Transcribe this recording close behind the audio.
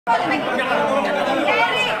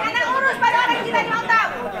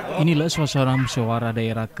Inilah suasana Musyawarah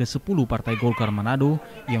Daerah ke-10 Partai Golkar Manado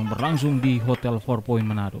yang berlangsung di Hotel Fourpoint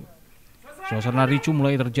Manado. Suasana ricuh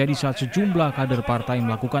mulai terjadi saat sejumlah kader partai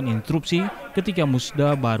melakukan interupsi ketika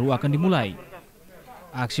musda baru akan dimulai.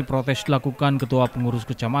 Aksi protes dilakukan ketua pengurus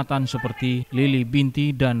kecamatan seperti Lily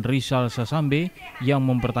Binti dan Rizal Sasambe yang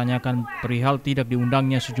mempertanyakan perihal tidak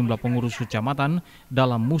diundangnya sejumlah pengurus kecamatan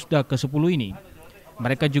dalam musda ke-10 ini.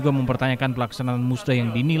 Mereka juga mempertanyakan pelaksanaan musda yang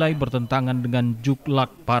dinilai bertentangan dengan juklak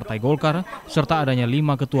Partai Golkar serta adanya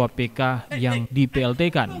 5 ketua PK yang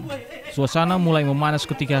di-PLT-kan. Suasana mulai memanas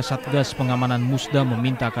ketika Satgas Pengamanan Musda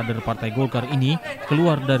meminta kader Partai Golkar ini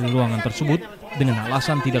keluar dari ruangan tersebut dengan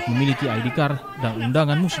alasan tidak memiliki ID card dan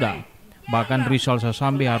undangan musda. Bahkan Rizal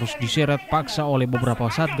Sasambe harus diseret paksa oleh beberapa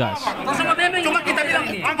Satgas.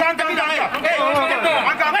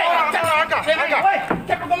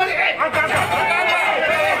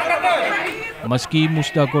 Meski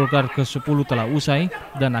Musda Golkar ke-10 telah usai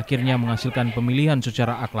dan akhirnya menghasilkan pemilihan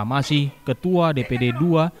secara aklamasi Ketua DPD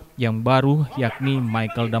 2 yang baru yakni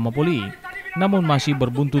Michael Damapoli, namun masih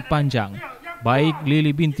berbuntut panjang. Baik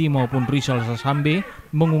Lily Binti maupun Rizal Sasambe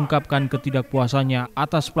mengungkapkan ketidakpuasannya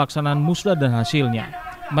atas pelaksanaan musda dan hasilnya.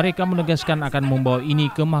 Mereka menegaskan akan membawa ini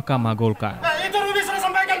ke Mahkamah Golkar. Itu Ruby sudah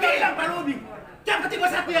sampaikan bilang Pak Ruby. Yang ketiga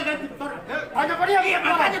satu yang ganti. Iya,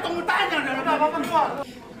 makanya tunggu tanya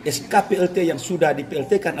SK PLT yang sudah di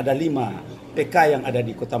PLT-kan ada 5 PK yang ada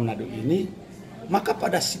di Kota Manado ini, maka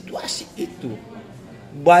pada situasi itu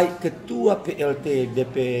baik ketua PLT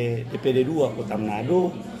DPD 2 Kota Manado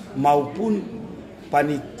maupun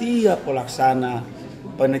panitia pelaksana,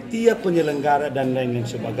 panitia penyelenggara dan lain-lain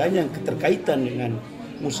sebagainya yang keterkaitan dengan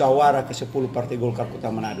Musyawarah ke-10 Partai Golkar Kota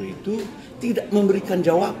Manado itu tidak memberikan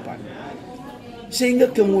jawaban. Sehingga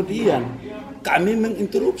kemudian kami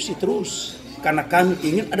menginterupsi terus. Karena kami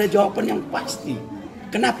ingin ada jawaban yang pasti.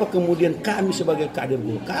 Kenapa kemudian kami sebagai kader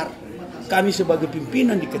Golkar, kami sebagai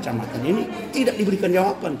pimpinan di kecamatan ini tidak diberikan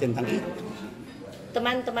jawaban tentang itu.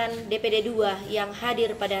 Teman-teman DPD 2 yang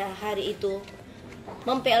hadir pada hari itu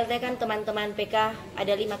mem-PLT-kan teman-teman PK,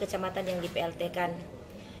 ada 5 kecamatan yang di-PLT-kan.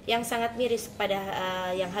 Yang sangat miris pada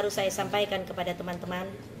yang harus saya sampaikan kepada teman-teman,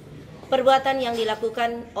 perbuatan yang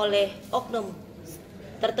dilakukan oleh oknum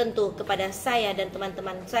tertentu kepada saya dan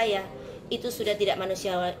teman-teman saya itu sudah tidak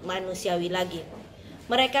manusiawi lagi.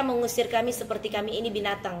 Mereka mengusir kami seperti kami ini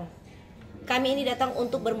binatang. Kami ini datang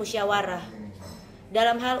untuk bermusyawarah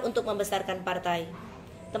dalam hal untuk membesarkan partai.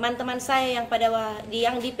 Teman-teman saya yang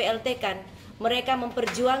di PLT-kan, mereka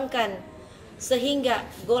memperjuangkan sehingga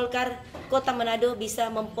Golkar Kota Manado bisa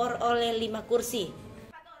memperoleh 5 kursi.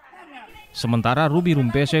 Sementara Ruby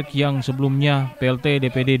Rumpesek yang sebelumnya PLT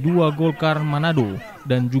DPD 2 Golkar Manado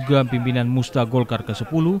dan juga pimpinan Musda Golkar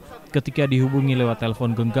ke-10 ketika dihubungi lewat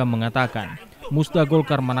telepon genggam mengatakan Musda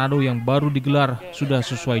Golkar Manado yang baru digelar sudah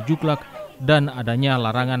sesuai juklak dan adanya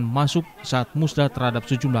larangan masuk saat musda terhadap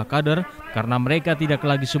sejumlah kader karena mereka tidak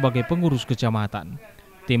lagi sebagai pengurus kecamatan.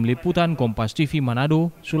 Tim Liputan Kompas TV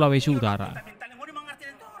Manado, Sulawesi Utara.